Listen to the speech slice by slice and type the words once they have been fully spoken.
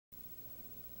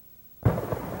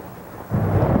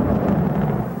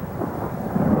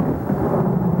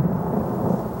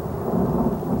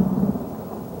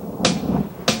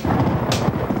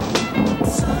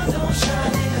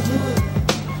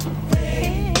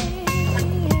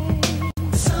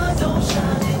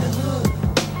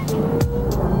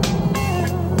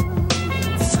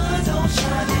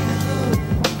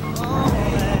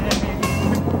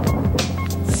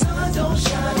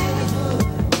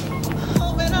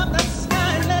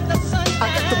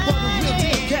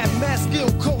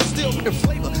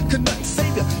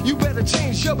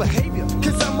your behavior,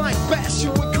 cause I might bash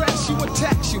you and crash you and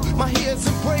tax you. My hair's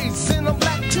in braids and I'm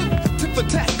black too. Tip for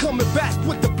tat, coming back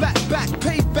with the black back.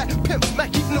 Payback, pimp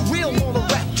smack, keeping the wheel on a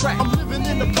rap track. I'm living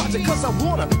in the project cause I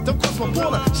wanna, don't cross my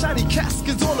border. Shiny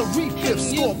caskets on a reef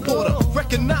scoreboard.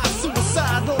 Recognize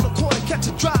suicide on the corner, catch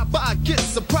a drive-by, get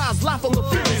surprised, life on the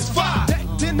furious fire.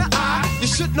 Decked in the eye, you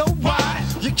should know why.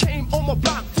 You came on my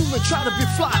block, fool and try to be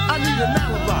fly. I need an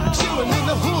alibi. Chilling in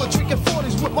the hood, drinking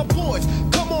 40s with my boys.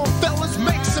 Come on, fellas,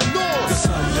 make some noise. The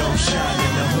sun don't shine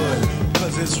in the hood,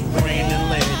 cause it's raining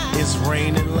lead. It's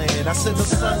raining lead. I said the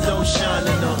sun don't shine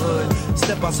in the hood.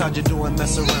 Step outside your door and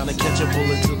mess around and catch a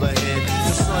bullet to the head.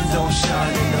 The sun don't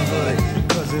shine in the hood,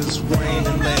 cause it's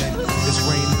raining lead. It's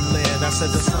raining lead. I said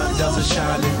the sun doesn't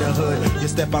shine in the hood. You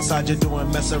step outside your door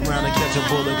and mess around and catch a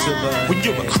bullet to the head. When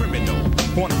you're a criminal,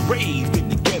 born and raised in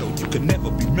the ghetto, you could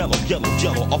never be mellow, yellow,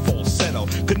 or falsetto.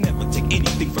 Could never take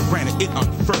anything for granted, it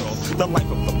unfurls the life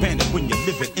of a bandit when you're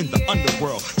living in the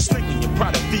underworld. Slinging your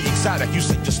pride of the exotic, you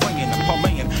said you're slinging and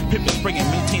parlaying, pimping, spraying,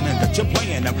 maintaining that you're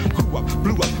playing them. Grew up,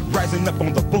 blew up, rising up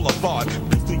on the boulevard.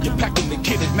 Pistol, you're packing, the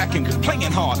kid is macking, you're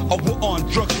playing hard. A war on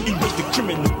drugs, erase the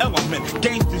criminal element.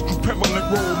 Gangsters grew prevalent,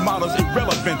 role models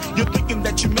irrelevant. You're thinking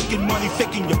that you're making money,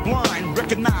 faking you're blind.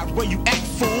 Recognize where you act,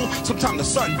 fool. Sometimes the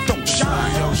sun don't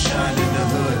shine. Don't shine in the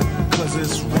hood, cause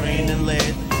it's raining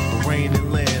lead.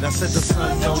 Raining lead. I said the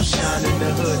sun don't shine in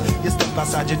the hood. You step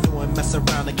outside your door and mess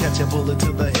around and catch a bullet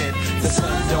to the head. The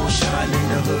sun don't shine in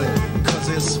the hood, cause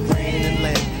it's raining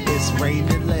lead. It's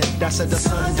raining lead. I said the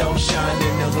sun don't shine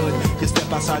in the hood. You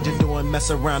step outside your door and mess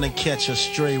around and catch a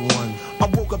stray one. I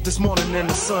woke up this morning and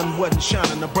the sun wasn't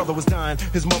shining. The brother was dying,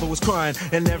 his mother was crying,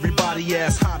 and everybody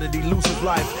asked how did he lose his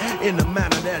life in the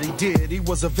manner that he did. He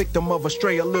was a victim of a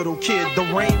stray, a little kid. The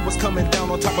rain was coming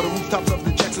down on top of the rooftops of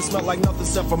the Jackson, smelled like nothing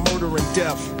except for murder and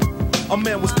death. A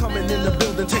man was coming in the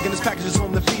building, taking his packages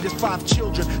home to feed his 5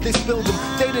 children. They spilled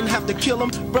them, they didn't have to kill him.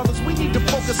 Brothers, we need to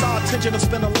focus our attention and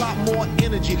spend a lot more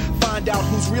energy. Find out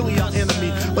who's really our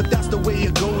enemy. But that's the way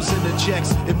it goes in the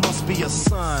Jacks. It must be a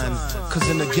sign, cause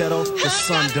in the ghetto, the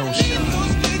sun don't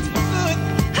shine.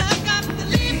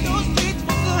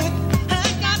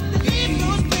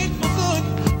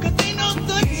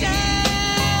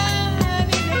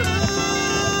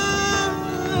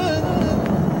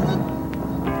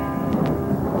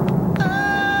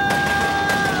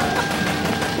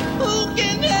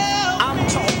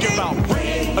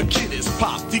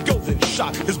 He goes in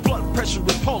shock, his blood pressure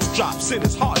and pulse drops, and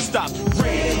his heart stops.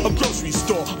 Red, a grocery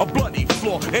store, a bloody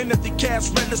floor, an empty cash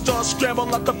register,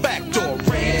 scramble out the back door.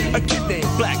 Red, a kid named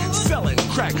Black, selling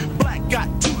crack. Black got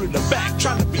 2 in the back,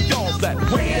 trying to be all that.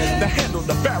 Red, the handle,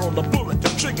 the barrel, the bullet, the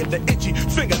trigger, the itchy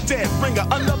finger, dead ringer,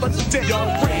 another dead young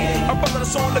Red. A brother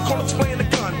that's on the corner playing the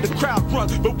gun, the crowd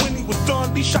runs, but when he was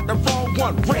done, he shot the wrong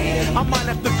one. Red, I might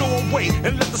have to go away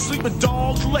and let the sleeping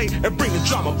dogs lay and bring the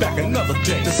drama back another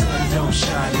day. The sun don't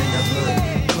shine in the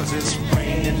hood, cause it's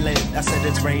raining lead. I said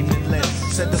it's raining lead.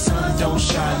 Said the sun don't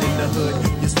shine in the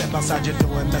hood. You step outside your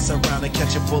door and mess around and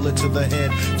catch a bullet to the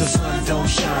head. The sun don't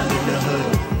shine in the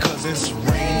hood, cause it's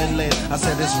raining lead. I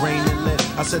said it's raining lead.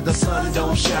 I said the sun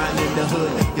don't shine in the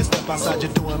hood. You step outside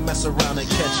your door and mess around and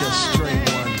catch a stray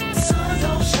one.